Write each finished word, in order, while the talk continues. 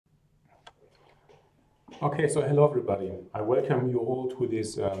Okay, so hello everybody. I welcome you all to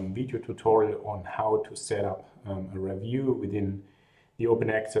this video tutorial on how to set up a review within the open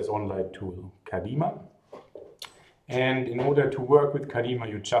access online tool CADIMA. And in order to work with CADIMA,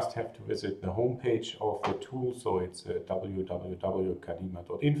 you just have to visit the homepage of the tool. So it's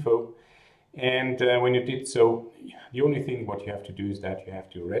www.cadima.info. And when you did so, the only thing what you have to do is that you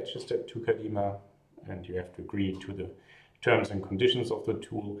have to register to CADIMA and you have to agree to the terms and conditions of the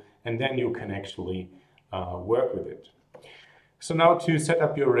tool, and then you can actually work with it. So now to set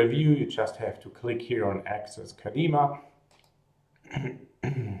up your review, you just have to click here on Access CADIMA.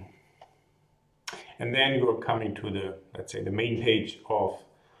 And then you're coming to the, let's say, the main page of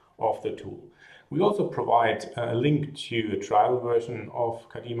the tool. We also provide a link to a trial version of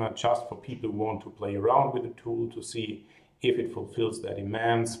CADIMA just for people who want to play around with the tool to see if it fulfills their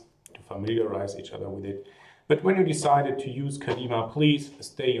demands, to familiarize each other with it. But when you decided to use CADIMA, please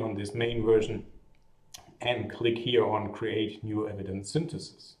stay on this main version and click here on Create New Evidence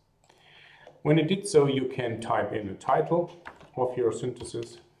Synthesis. When you did so, you can type in the title of your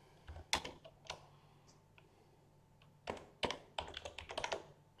synthesis.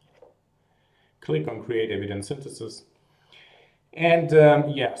 Click on Create Evidence Synthesis. And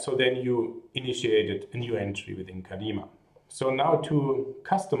so then you initiated a new entry within CADIMA. So now to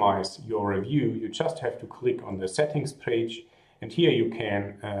customize your review, you just have to click on the settings page. And here you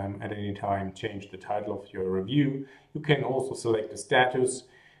can, at any time, change the title of your review. You can also select the status,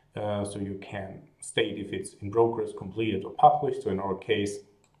 so you can state if it's in progress, completed, or published. So in our case,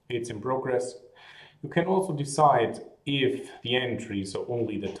 it's in progress. You can also decide if the entry, so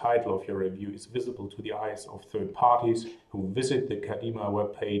only the title of your review, is visible to the eyes of third parties who visit the CADIMA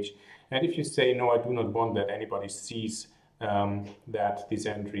webpage. And if you say, no, I do not want that anybody sees that this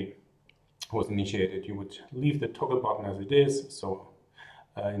entry was initiated, you would leave the toggle button as it is. So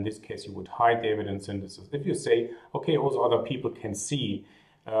in this case, you would hide the evidence synthesis. If you say, okay, also other people can see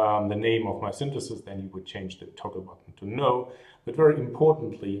the name of my synthesis, then you would change the toggle button to no. But very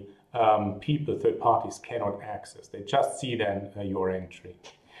importantly, people, third parties, cannot access. They just see then your entry.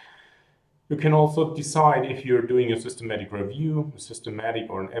 You can also decide if you're doing a systematic review, a systematic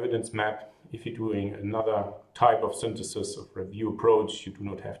or an evidence map. If you're doing another type of synthesis of review approach, you do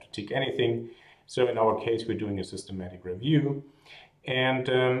not have to tick anything. So in our case, we're doing a systematic review. And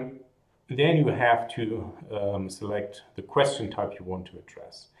then you have to select the question type you want to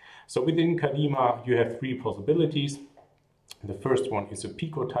address. So within CADIMA, you have three possibilities. The first one is a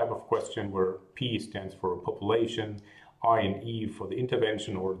PICO type of question, where P stands for population, I and E for the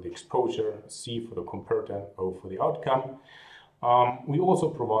intervention or the exposure, C for the comparator, O for the outcome. We also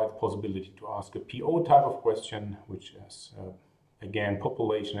provide the possibility to ask a PO type of question, which is, again,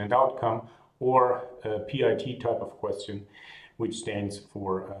 population and outcome, or a PIT type of question, which stands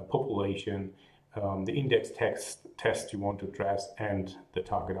for population, the index test you want to address, and the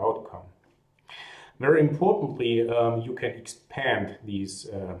target outcome. Very importantly, you can expand these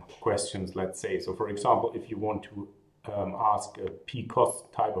questions, let's say. So, for example, if you want to ask a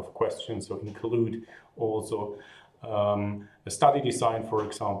P-cost type of question, so include also a study design, for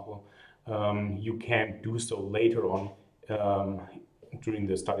example, you can do so later on during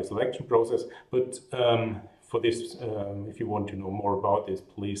the study selection process. But for this, if you want to know more about this,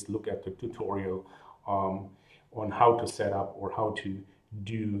 please look at the tutorial on how to set up or how to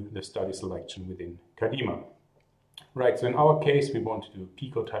do the study selection within CADIMA. Right, so in our case, we want to do a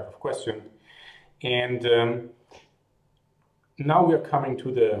PICO type of question. And now we are coming to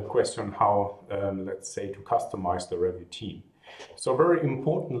the question how, let's say, to customize the review team. So very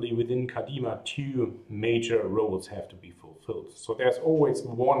importantly, within CADIMA, two major roles have to be fulfilled. So there's always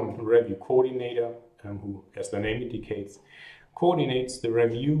one review coordinator who, as the name indicates, coordinates the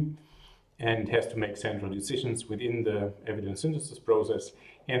review and has to make central decisions within the evidence synthesis process.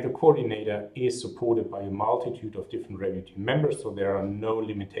 And the coordinator is supported by a multitude of different review team members, so there are no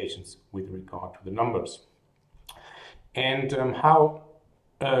limitations with regard to the numbers. And how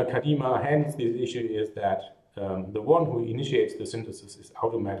CADIMA handles this issue is that the one who initiates the synthesis is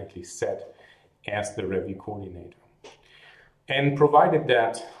automatically set as the review coordinator. And provided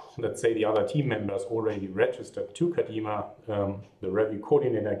that, let's say, the other team members already registered to CADIMA, the review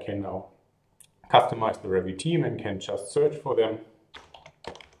coordinator can now customize the review team and can just search for them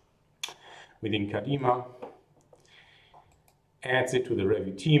within CADIMA, adds it to the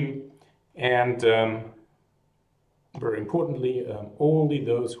review team, and very importantly, only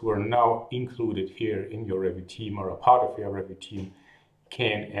those who are now included here in your review team or a part of your review team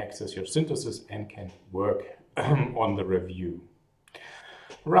can access your synthesis and can work on the review.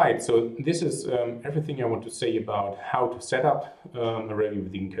 Right, so this is everything I want to say about how to set up a review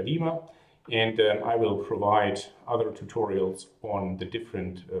within CADIMA. And I will provide other tutorials on the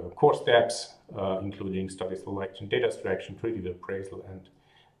different core steps, including study selection, data extraction, critical appraisal, and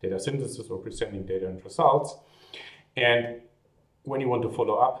data synthesis, or presenting data and results. And when you want to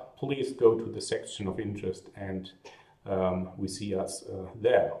follow up, please go to the section of interest, and we see us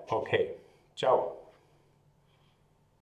there. Okay, ciao.